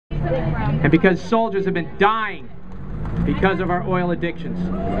and because soldiers have been dying because of our oil addictions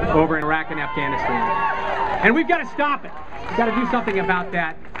over in Iraq and Afghanistan. And we've got to stop it. We've got to do something about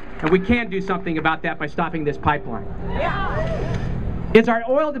that, and we can do something about that by stopping this pipeline. It's our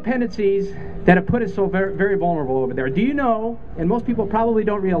oil dependencies that have put us so very, very vulnerable over there. Do you know, and most people probably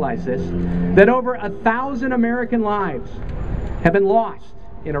don't realize this, that over 1,000 American lives have been lost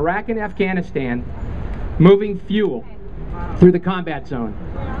in Iraq and Afghanistan moving fuel through the combat zone?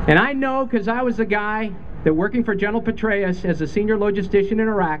 And I know, because I was the guy that, working for General Petraeus as a senior logistician in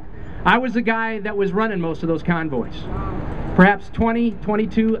Iraq, I was the guy that was running most of those convoys. Perhaps 20,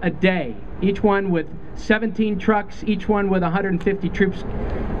 22 a day, each one with 17 trucks, each one with 150 troops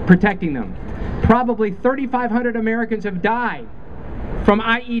protecting them. Probably 3,500 Americans have died from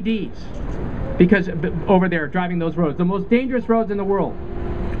IEDs because over there, driving those roads, the most dangerous roads in the world.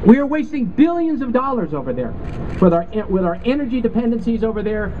 We are wasting billions of dollars over there with our energy dependencies over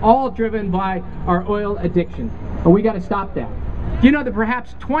there, all driven by our oil addiction. And we got to stop that. Do you know that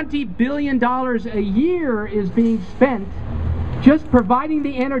perhaps $20 billion a year is being spent just providing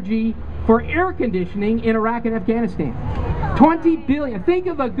the energy for air conditioning in Iraq and Afghanistan? 20 billion. Think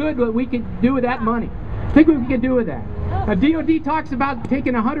of the good what we could do with that money. Think what we could do with that. Now, DOD talks about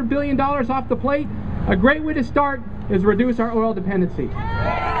taking $100 billion off the plate. A great way to start is reduce our oil dependency.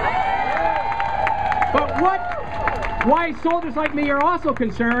 But why soldiers like me are also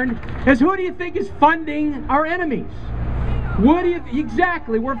concerned is, who do you think is funding our enemies?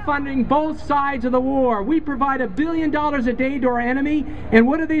 Exactly, we're funding both sides of the war. We provide $1 billion a day to our enemy, and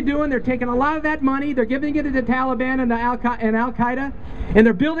what are they doing? They're taking a lot of that money, they're giving it to the Taliban and Al-Qaeda, and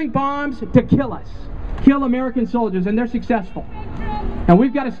they're building bombs to kill us, kill American soldiers, and they're successful. And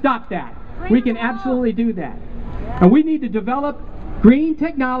we've got to stop that. We can absolutely do that. And we need to develop green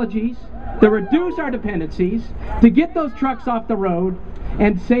technologies to reduce our dependencies, to get those trucks off the road,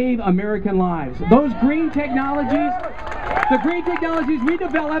 and save American lives. Those green technologies, the green technologies we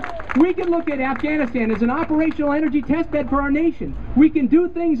develop, we can look at Afghanistan as an operational energy test bed for our nation. We can do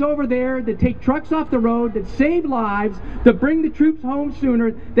things over there that take trucks off the road, that save lives, that bring the troops home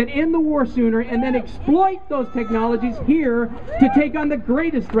sooner, that end the war sooner, and then exploit those technologies here to take on the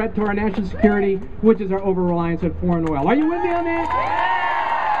greatest threat to our national security, which is our over-reliance on foreign oil. Are you with me on that?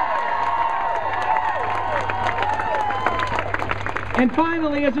 And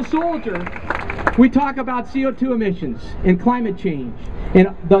finally, as a soldier, we talk about CO2 emissions and climate change.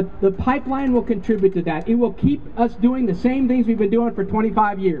 And the pipeline will contribute to that. It will keep us doing the same things we've been doing for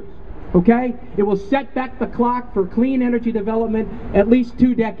 25 years. Okay? It will set back the clock for clean energy development at least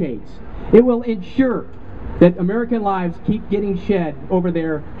 2 decades. It will ensure that American lives keep getting shed over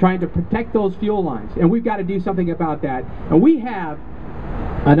there trying to protect those fuel lines. And we've got to do something about that. And we have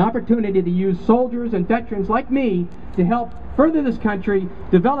an opportunity to use soldiers and veterans like me to help further this country,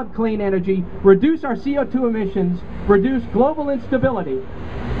 develop clean energy, reduce our CO2 emissions, reduce global instability,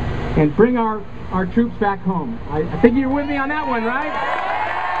 and bring our troops back home. I think you're with me on that one, right?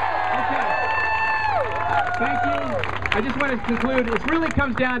 Okay. Thank you. I just want to conclude. It really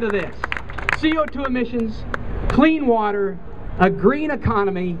comes down to this: CO2 emissions, clean water, a green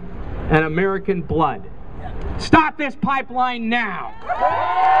economy, and American blood. Stop this pipeline now!